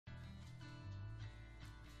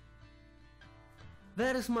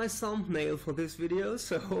that is my thumbnail for this video,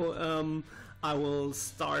 so I will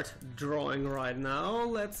start drawing right now.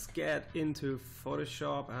 Let's get into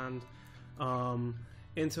Photoshop and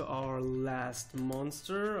into our last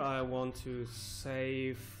monster. I want to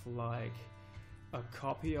save like a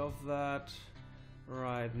copy of that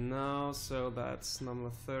right now, so that's number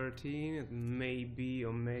 13. It may be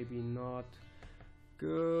or maybe not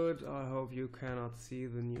good. I hope you cannot see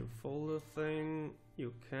the new folder thing.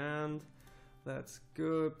 You can't. That's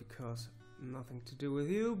good, because nothing to do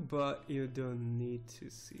with you, but you don't need to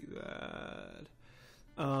see that.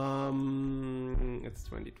 It's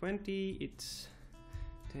 2020, it's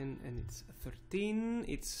 10 and it's 13.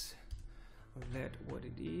 It's that what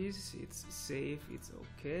it is. It's safe, it's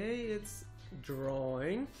okay, it's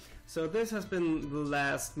drawing. So this has been the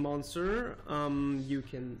last monster. You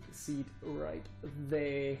can see it right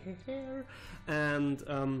there, and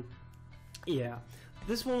yeah,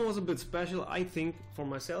 this one was a bit special, I think, for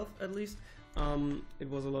myself at least. It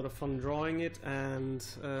was a lot of fun drawing it, and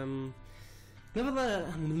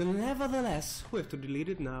nevertheless we have to delete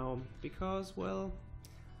it now because, well,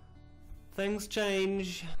 things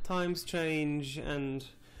change, times change, and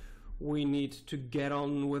we need to get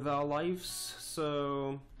on with our lives.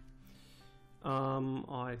 So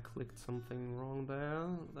I clicked something wrong there.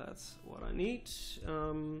 That's what I need.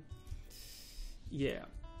 Yeah,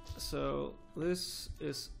 so this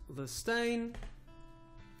is the stain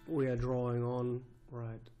we are drawing on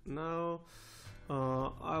right now.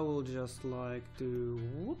 I will just like do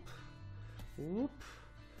whoop whoop,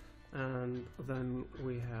 and then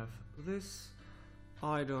we have this.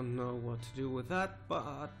 I don't know what to do with that,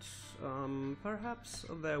 but perhaps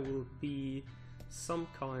there will be some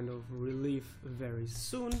kind of relief very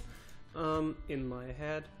soon. In my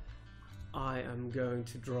head I am going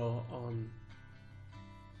to draw on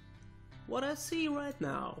what I see right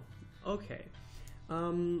now. Okay,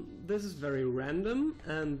 this is very random,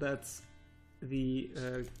 and that's the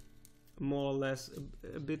more or less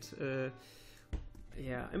a bit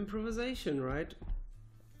yeah, improvisation, right?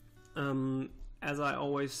 As I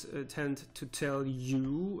always tend to tell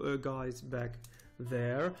you guys back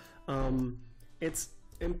there, it's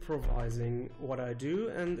improvising what I do,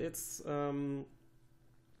 and it's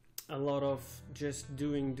a lot of just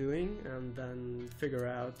doing and then figure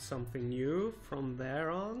out something new from there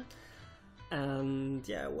on. And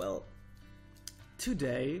yeah, well,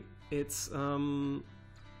 today it's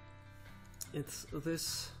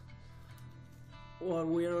this what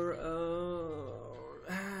we're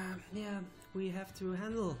yeah, we have to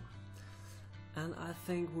handle, and I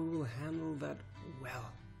think we will handle that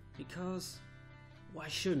well, because why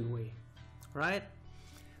shouldn't we, right?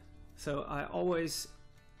 So I always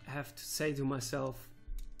have to say to myself,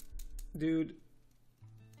 dude,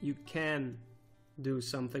 you can do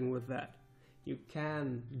something with that, you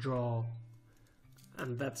can draw,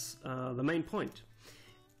 and that's the main point.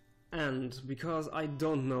 And because I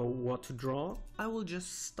don't know what to draw, I will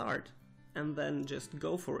just start and then just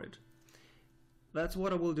go for it. That's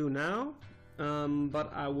what I will do now,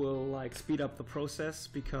 but I will like speed up the process,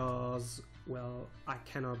 because, well, I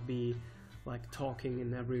cannot be like talking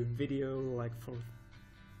in every video like for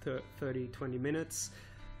 30-20 minutes.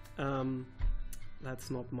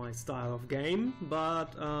 That's not my style of game,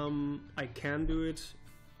 but I can do it.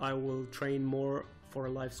 I will train more for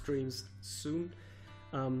live streams soon.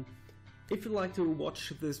 If you like to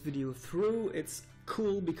watch this video through, it's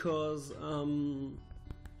cool, because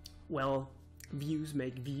well, views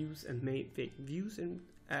make views and make views and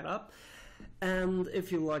add up. And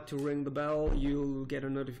if you like to ring the bell, you'll get a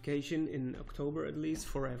notification in October at least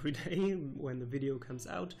for every day when the video comes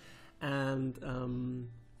out. And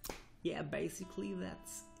yeah, basically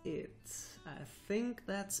that's it. I think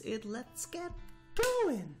that's it. Let's get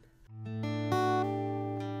going.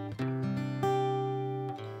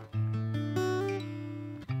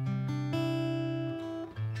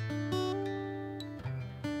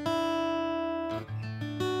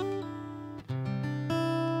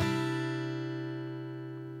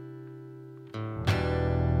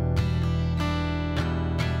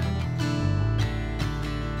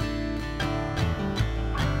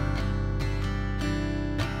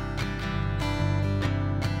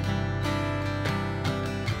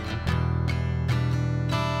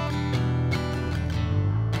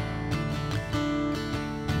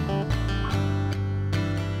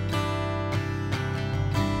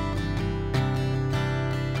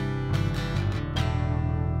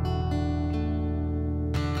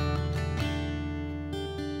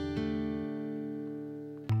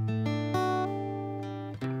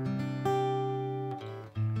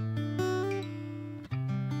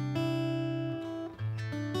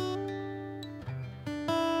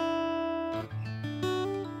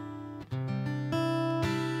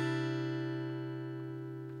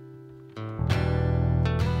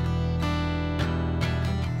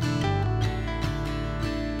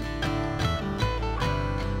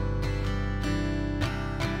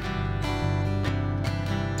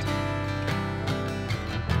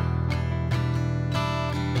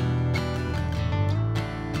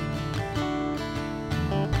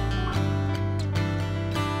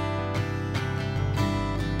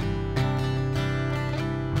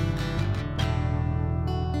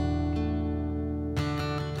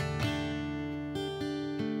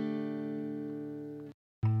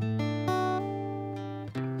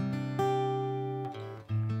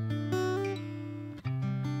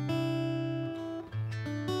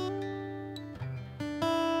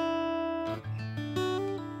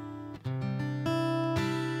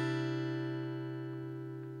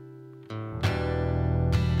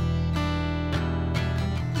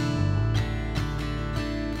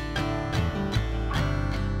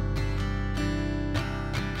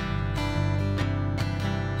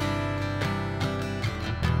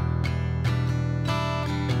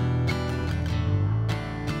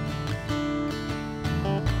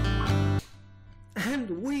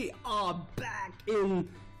 are back in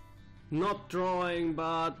not drawing,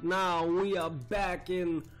 but now we are back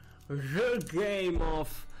in the game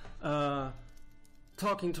of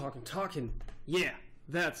talking. Yeah,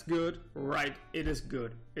 that's good, right? It is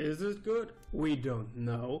good. Is it good? We don't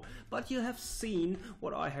know, but you have seen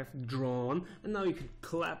what I have drawn, and now you can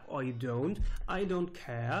clap or you don't. I don't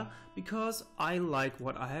care, because I like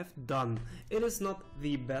what I have done. It is not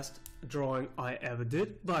the best drawing I ever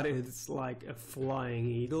did, but it's like a flying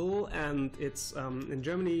eagle, and it's in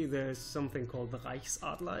Germany there's something called the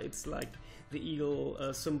Reichsadler. It's like the eagle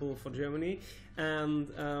symbol for Germany,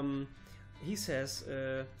 and he says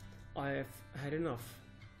I've had enough,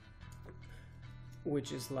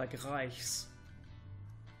 which is like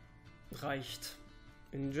reicht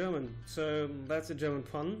in German. So that's a German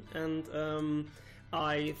pun, and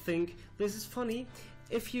I think this is funny.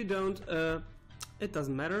 If you don't, it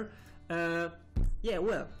doesn't matter. Yeah,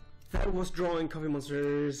 well, that was drawing Coffee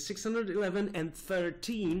Monsters 611 and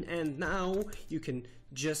 13, and now you can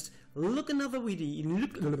just look another video,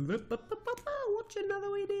 watch another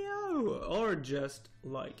video, or just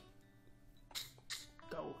like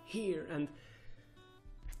go here and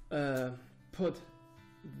put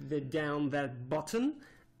down that button,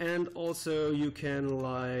 and also you can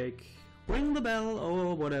like ring the bell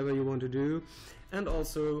or whatever you want to do, and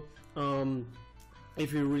also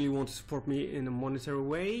if you really want to support me in a monetary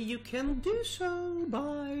way, you can do so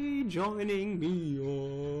by joining me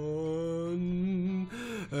on,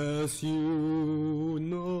 as you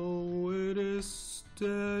know, it is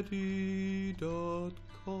steady.com,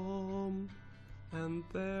 and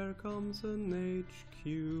there comes an HQ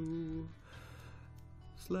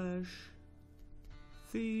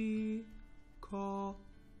 / the car.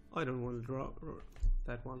 I don't want to draw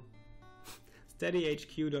that one.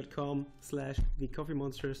 steadyhq.com / the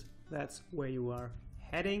coffeemonsters. That's where you are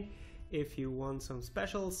heading if you want some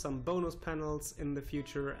specials, some bonus panels in the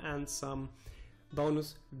future, and some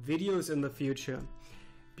bonus videos in the future,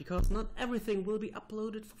 because not everything will be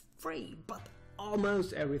uploaded for free, but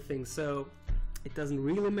almost everything, so it doesn't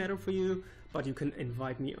really matter for you, but you can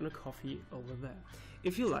invite me on a coffee over there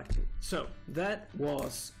if you like to. So that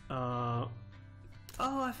was oh,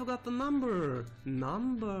 I forgot the number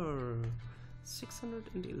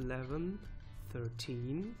 611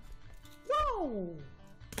 13. Whoa!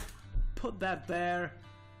 Put that there,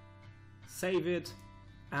 save it,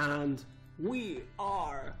 and we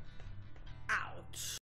are out.